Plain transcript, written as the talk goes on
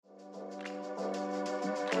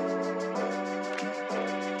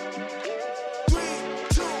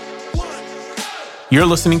You're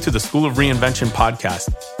listening to the School of Reinvention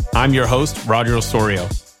podcast. I'm your host, Roger Osorio.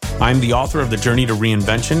 I'm the author of The Journey to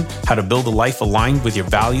Reinvention, How to Build a Life Aligned with Your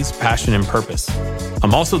Values, Passion, and Purpose.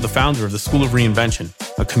 I'm also the founder of the School of Reinvention,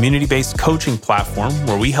 a community-based coaching platform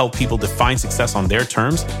where we help people define success on their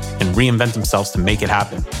terms and reinvent themselves to make it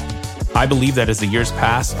happen. I believe that as the years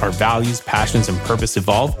pass, our values, passions, and purpose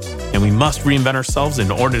evolve, and we must reinvent ourselves in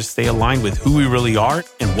order to stay aligned with who we really are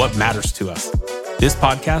and what matters to us. This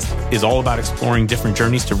podcast is all about exploring different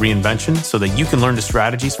journeys to reinvention so that you can learn the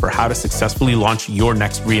strategies for how to successfully launch your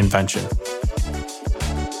next reinvention.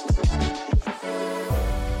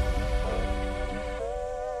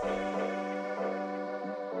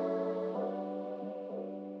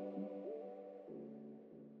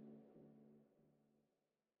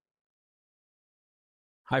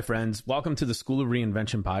 Hi, friends. Welcome to the School of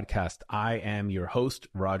Reinvention podcast. I am your host,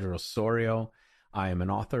 Roger Osorio. I am an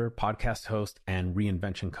author, podcast host, and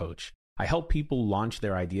reinvention coach. I help people launch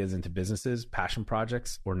their ideas into businesses, passion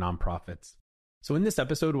projects, or nonprofits. So in this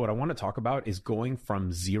episode, what I want to talk about is going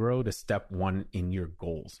from zero to step one in your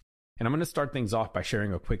goals. And I'm going to start things off by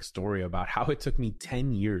sharing a quick story about how it took me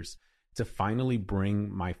 10 years to finally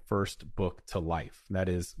bring my first book to life. That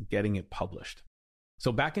is, getting it published.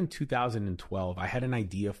 So back in 2012, I had an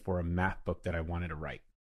idea for a math book that I wanted to write.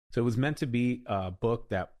 So it was meant to be a book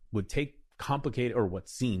that would take complicated, or what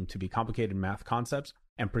seemed to be complicated math concepts,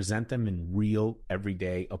 and present them in real,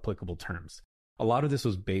 everyday, applicable terms. A lot of this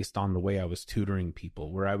was based on the way I was tutoring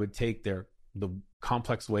people, where I would take the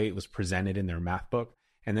complex way it was presented in their math book,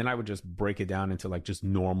 and then I would just break it down into like just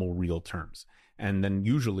normal, real terms. And then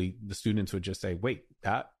usually the students would just say, wait,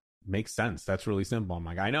 that makes sense. That's really simple. I'm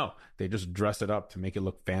like, I know. They just dress it up to make it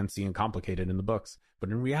look fancy and complicated in the books. But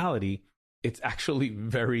in reality, it's actually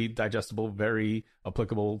very digestible, very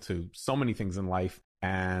applicable to so many things in life,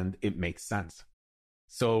 and it makes sense.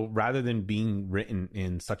 So rather than being written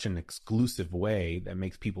in such an exclusive way that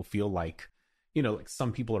makes people feel like, like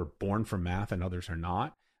some people are born for math and others are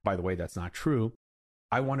not. By the way, that's not true.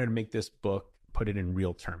 I wanted to make this book, put it in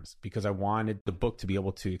real terms, because I wanted the book to be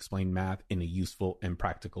able to explain math in a useful and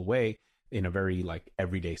practical way in a very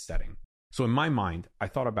everyday setting. So in my mind, I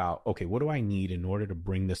thought about, okay, what do I need in order to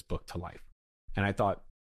bring this book to life? And I thought,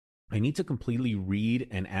 I need to completely read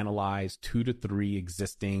and analyze 2 to 3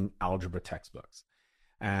 existing algebra textbooks.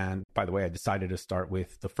 And by the way, I decided to start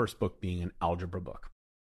with the first book being an algebra book.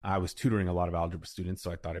 I was tutoring a lot of algebra students,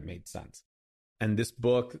 so I thought it made sense. And this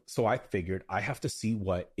book, so I figured I have to see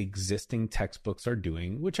what existing textbooks are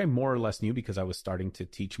doing, which I more or less knew because I was starting to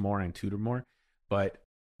teach more and tutor more. But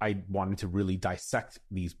I wanted to really dissect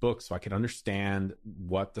these books so I could understand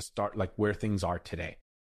where things are today.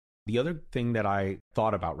 The other thing that I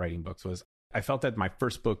thought about writing books was I felt that my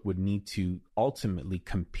first book would need to ultimately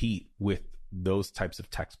compete with those types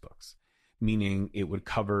of textbooks, meaning it would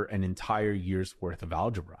cover an entire year's worth of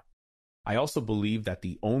algebra. I also believed that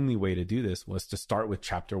the only way to do this was to start with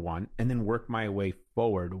chapter 1 and then work my way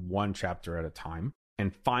forward one chapter at a time.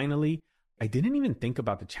 And finally, I didn't even think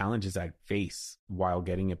about the challenges I'd face while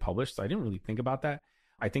getting it published. So I didn't really think about that.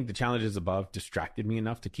 I think the challenges above distracted me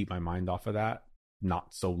enough to keep my mind off of that.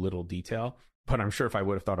 Not so little detail, but I'm sure if I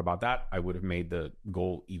would have thought about that, I would have made the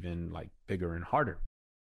goal even bigger and harder.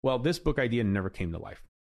 Well, this book idea never came to life.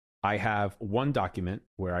 I have one document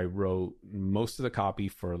where I wrote most of the copy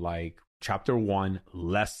for chapter 1,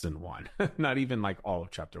 lesson 1, not even all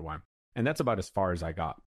of chapter 1. And that's about as far as I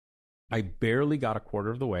got. I barely got a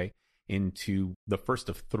quarter of the way into the first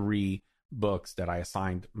of 3 books that I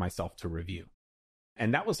assigned myself to review.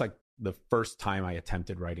 And that was the first time I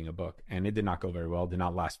attempted writing a book, and it did not go very well, did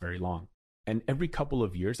not last very long. And every couple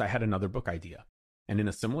of years, I had another book idea. And in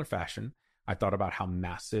a similar fashion, I thought about how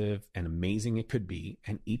massive and amazing it could be,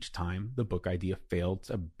 and each time the book idea failed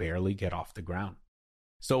to barely get off the ground.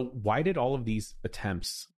 So why did all of these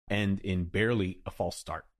attempts end in barely a false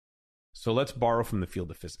start? So let's borrow from the field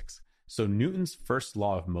of physics. So Newton's first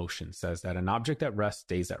law of motion says that an object at rest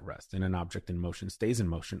stays at rest, and an object in motion stays in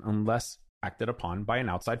motion unless acted upon by an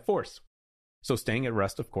outside force. So staying at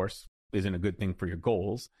rest, of course, isn't a good thing for your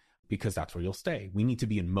goals because that's where you'll stay. We need to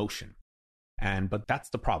be in motion. But that's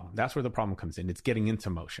the problem. That's where the problem comes in. It's getting into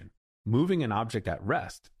motion. Moving an object at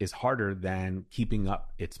rest is harder than keeping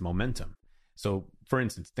up its momentum. So for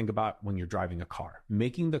instance, think about when you're driving a car.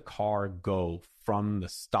 Making the car go from the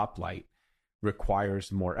stoplight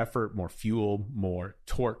requires more effort, more fuel, more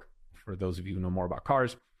torque, for those of you who know more about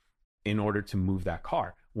cars, in order to move that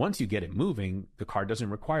car. Once you get it moving, the car doesn't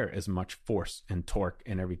require as much force and torque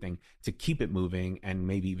and everything to keep it moving and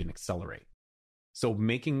maybe even accelerate. So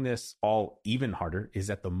making this all even harder is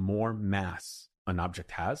that the more mass an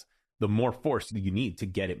object has, the more force you need to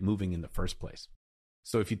get it moving in the first place.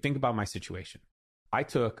 So if you think about my situation, I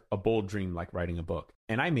took a bold dream like writing a book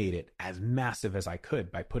and I made it as massive as I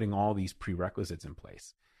could by putting all these prerequisites in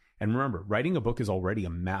place. And remember, writing a book is already a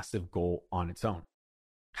massive goal on its own.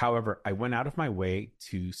 However, I went out of my way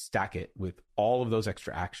to stack it with all of those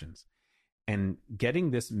extra actions. And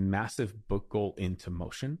getting this massive book goal into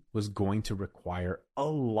motion was going to require a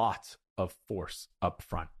lot of force up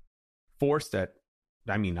front. Force that,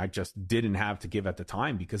 I just didn't have to give at the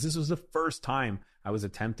time because this was the first time I was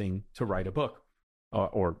attempting to write a book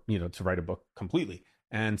or to write a book completely.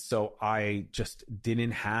 And so I just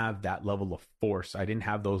didn't have that level of force. I didn't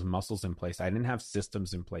have those muscles in place. I didn't have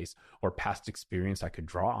systems in place or past experience I could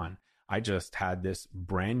draw on. I just had this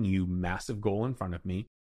brand new massive goal in front of me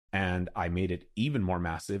and I made it even more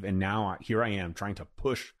massive. And now here I am trying to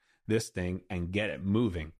push this thing and get it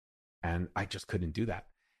moving. And I just couldn't do that.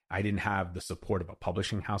 I didn't have the support of a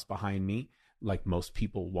publishing house behind me, like most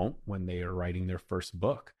people won't when they are writing their first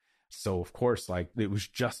book. So of course, it was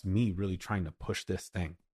just me really trying to push this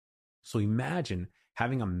thing. So imagine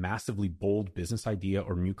having a massively bold business idea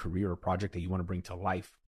or new career or project that you want to bring to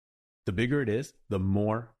life. The bigger it is, the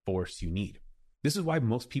more force you need. This is why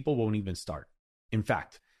most people won't even start. In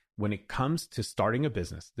fact, when it comes to starting a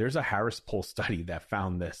business, there's a Harris Poll study that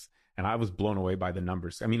found this. And I was blown away by the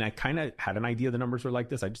numbers. I kind of had an idea the numbers were like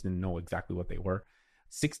this. I just didn't know exactly what they were.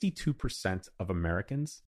 62% of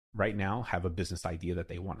Americans right now have a business idea that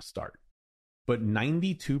they want to start. But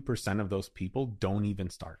 92% of those people don't even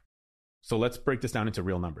start. So let's break this down into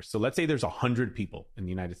real numbers. So let's say there's 100 people in the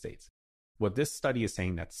United States. What this study is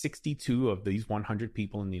saying that 62 of these 100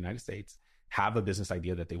 people in the United States have a business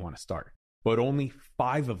idea that they want to start. But only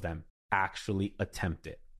 5 of them actually attempt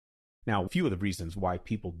it. Now, a few of the reasons why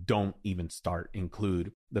people don't even start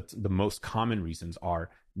include the most common reasons are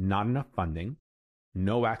not enough funding,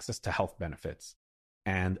 no access to health benefits,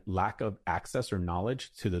 and lack of access or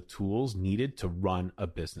knowledge to the tools needed to run a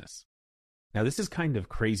business. Now, this is kind of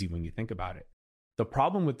crazy when you think about it. The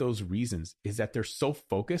problem with those reasons is that they're so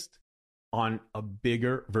focused on a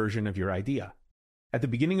bigger version of your idea. At the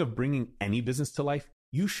beginning of bringing any business to life,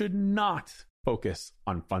 you should not focus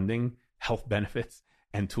on funding, health benefits,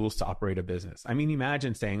 and tools to operate a business.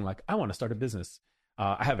 Imagine saying I want to start a business.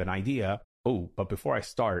 I have an idea. Oh, but before I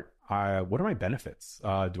start, what are my benefits?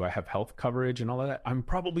 Do I have health coverage and all of that? I'm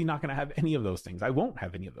probably not going to have any of those things. I won't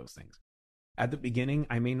have any of those things. At the beginning,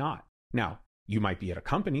 I may not. Now, you might be at a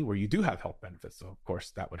company where you do have health benefits. So of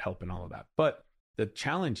course that would help in all of that. But the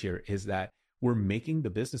challenge here is that we're making the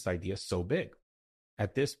business idea so big.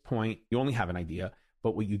 At this point, you only have an idea,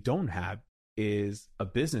 but what you don't have is a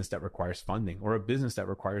business that requires funding or a business that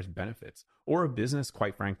requires benefits or a business,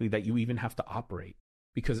 quite frankly, that you even have to operate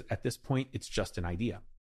because at this point, it's just an idea.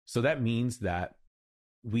 So that means that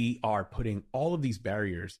we are putting all of these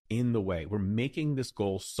barriers in the way. We're making this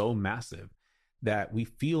goal so massive that we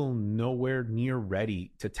feel nowhere near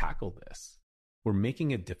ready to tackle this. We're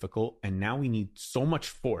making it difficult, and now we need so much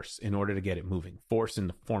force in order to get it moving. Force in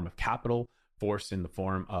the form of capital, force in the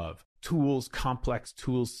form of tools, complex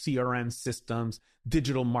tools, CRM systems,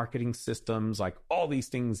 digital marketing systems, all these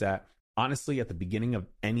things that honestly, at the beginning of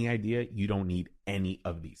any idea, you don't need any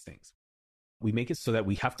of these things. We make it so that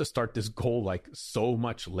we have to start this goal so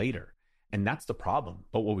much later. And that's the problem.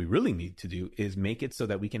 But what we really need to do is make it so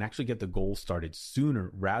that we can actually get the goal started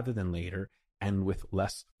sooner rather than later and with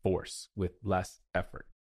less force, with less effort.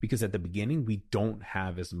 Because at the beginning, we don't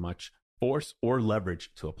have as much force or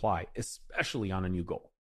leverage to apply, especially on a new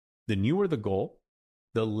goal. The newer the goal,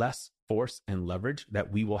 the less force and leverage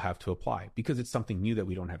that we will have to apply because it's something new that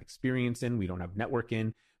we don't have experience in, we don't have network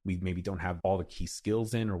in, we maybe don't have all the key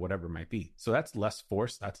skills in or whatever it might be. So that's less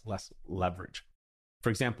force, that's less leverage. For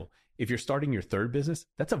example, if you're starting your third business,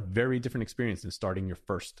 that's a very different experience than starting your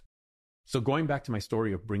first. So going back to my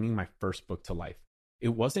story of bringing my first book to life, it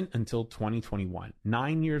wasn't until 2021,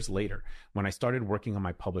 9 years later, when I started working on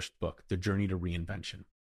my published book, The Journey to Reinvention.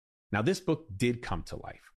 Now, this book did come to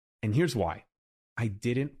life. And here's why. I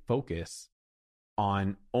didn't focus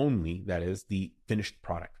on only, that is, the finished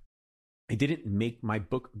product. I didn't make my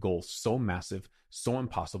book goal so massive, so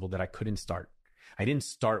impossible that I couldn't start. I didn't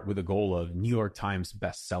start with a goal of New York Times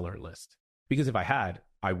bestseller list. Because if I had,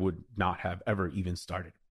 I would not have ever even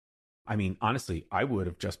started. Honestly, I would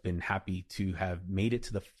have just been happy to have made it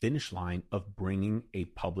to the finish line of bringing a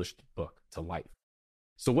published book to life.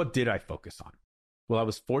 So what did I focus on? Well, I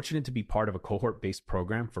was fortunate to be part of a cohort-based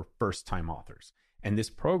program for first-time authors. And this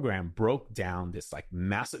program broke down this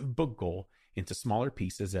massive book goal into smaller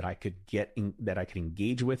pieces that I could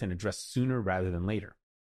engage with and address sooner rather than later.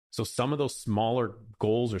 So some of those smaller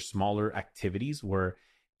goals or smaller activities were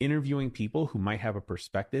interviewing people who might have a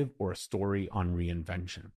perspective or a story on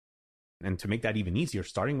reinvention. And to make that even easier,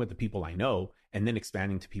 starting with the people I know and then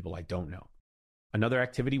expanding to people I don't know. Another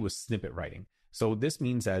activity was snippet writing. So this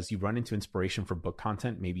means as you run into inspiration for book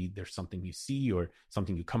content, maybe there's something you see or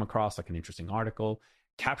something you come across, like an interesting article,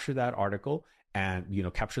 capture that article and,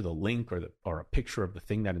 capture the link or a picture of the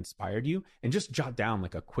thing that inspired you and just jot down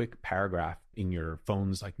like a quick paragraph in your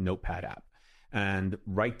phone's like notepad app and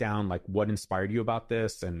write down like what inspired you about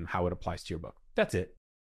this and how it applies to your book. That's it.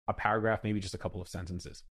 A paragraph, maybe just a couple of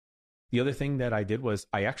sentences. The other thing that I did was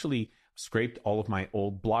I actually scraped all of my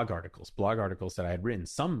old blog articles that I had written.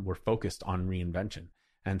 Some were focused on reinvention.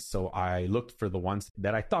 And so I looked for the ones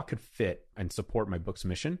that I thought could fit and support my book's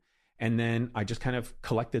mission. And then I just kind of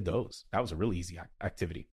collected those. That was a really easy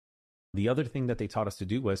activity. The other thing that they taught us to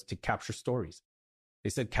do was to capture stories. They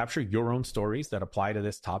said, capture your own stories that apply to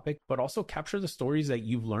this topic, but also capture the stories that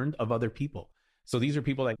you've learned of other people. So these are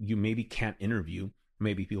people that you maybe can't interview,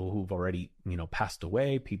 maybe people who've already, passed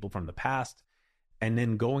away, people from the past, and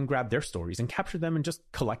then go and grab their stories and capture them and just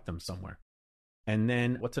collect them somewhere. And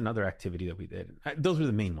then what's another activity that we did? Those were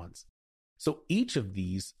the main ones. So each of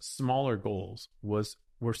these smaller goals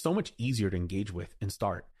were so much easier to engage with and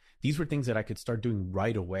start. These were things that I could start doing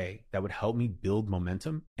right away that would help me build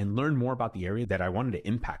momentum and learn more about the area that I wanted to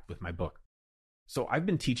impact with my book. So I've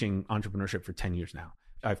been teaching entrepreneurship for 10 years now.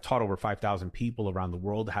 I've taught over 5,000 people around the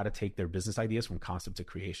world how to take their business ideas from concept to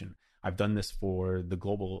creation. I've done this for the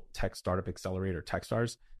Global Tech Startup Accelerator,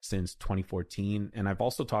 Techstars, since 2014. And I've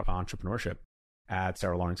also taught entrepreneurship at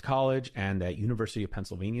Sarah Lawrence College and at University of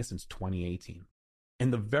Pennsylvania since 2018.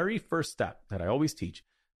 And the very first step that I always teach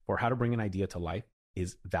for how to bring an idea to life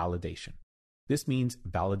is validation. This means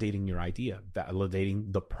validating your idea,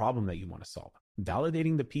 validating the problem that you want to solve,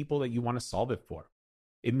 validating the people that you want to solve it for.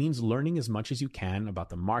 It means learning as much as you can about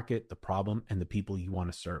the market, the problem, and the people you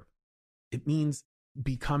want to serve. It means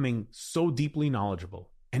becoming so deeply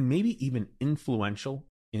knowledgeable and maybe even influential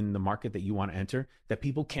in the market that you want to enter that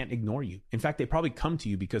people can't ignore you. In fact, they probably come to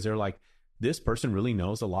you because they're like, this person really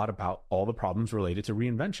knows a lot about all the problems related to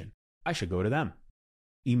reinvention. I should go to them.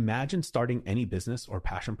 Imagine starting any business or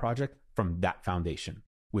passion project from that foundation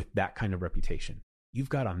with that kind of reputation. You've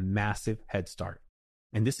got a massive head start.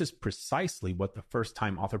 And this is precisely what the First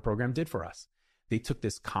Time Author Program did for us. They took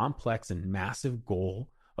this complex and massive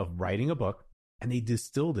goal of writing a book and they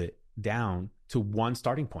distilled it down to one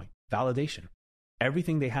starting point, validation.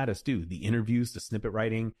 Everything they had us do, the interviews, the snippet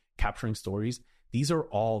writing, capturing stories, these are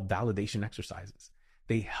all validation exercises.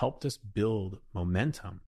 They helped us build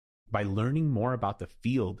momentum by learning more about the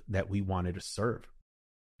field that we wanted to serve.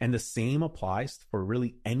 And the same applies for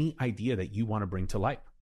really any idea that you want to bring to life.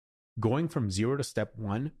 Going from 0 to step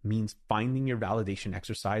 1 means finding your validation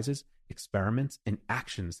exercises, experiments, and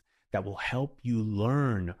actions that will help you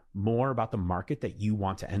learn more about the market that you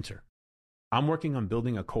want to enter. I'm working on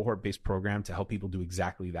building a cohort-based program to help people do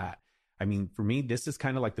exactly that. I mean, for me, this is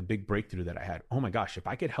kind of like the big breakthrough that I had. Oh my gosh, if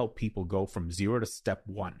I could help people go from 0 to step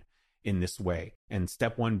 1 in this way, and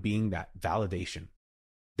step 1 being that validation,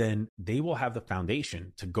 then they will have the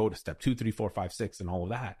foundation to go to step 2, 3, 4, 5, 6, and all of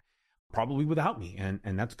that, probably without me.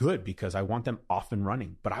 And that's good because I want them off and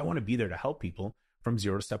running. But I want to be there to help people from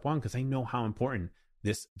 0 to step 1 because I know how important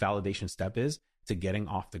this validation step is to getting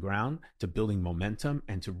off the ground, to building momentum,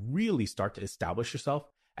 and to really start to establish yourself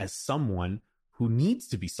as someone who needs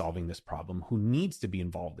to be solving this problem, who needs to be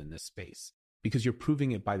involved in this space, because you're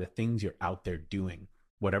proving it by the things you're out there doing.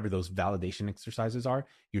 Whatever those validation exercises are,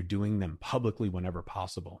 you're doing them publicly whenever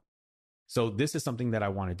possible. So this is something that I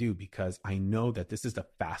want to do because I know that this is the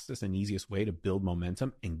fastest and easiest way to build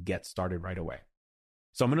momentum and get started right away.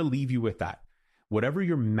 So I'm going to leave you with that. Whatever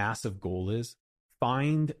your massive goal is,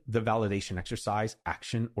 find the validation exercise,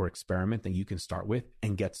 action, or experiment that you can start with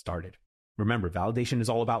and get started. Remember, validation is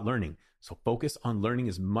all about learning. So focus on learning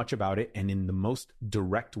as much about it and in the most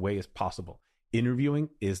direct way as possible. Interviewing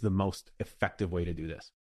is the most effective way to do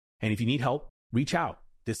this. And if you need help, reach out.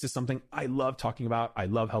 This is something I love talking about. I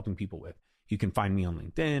love helping people with. You can find me on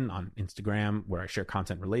LinkedIn, on Instagram, where I share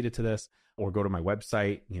content related to this, or go to my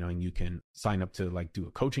website, and you can sign up to do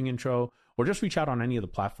a coaching intro, or just reach out on any of the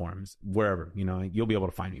platforms, wherever, you'll be able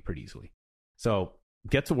to find me pretty easily. So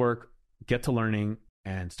get to work, get to learning,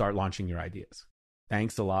 and start launching your ideas.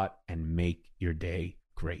 Thanks a lot, and make your day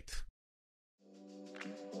great.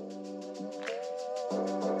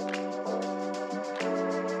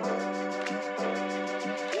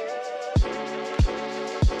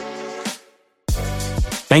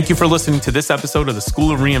 Thank you for listening to this episode of the School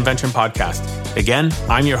of Reinvention podcast. Again,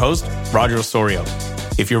 I'm your host, Roger Osorio.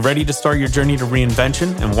 If you're ready to start your journey to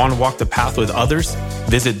reinvention and want to walk the path with others,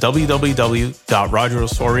 visit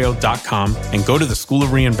www.rogerosorio.com and go to the School of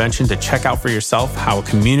Reinvention to check out for yourself how a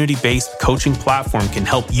community-based coaching platform can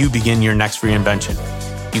help you begin your next reinvention.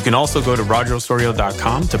 You can also go to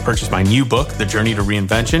rogerosorio.com to purchase my new book, The Journey to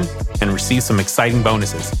Reinvention, and receive some exciting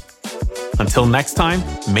bonuses. Until next time,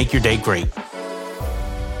 make your day great.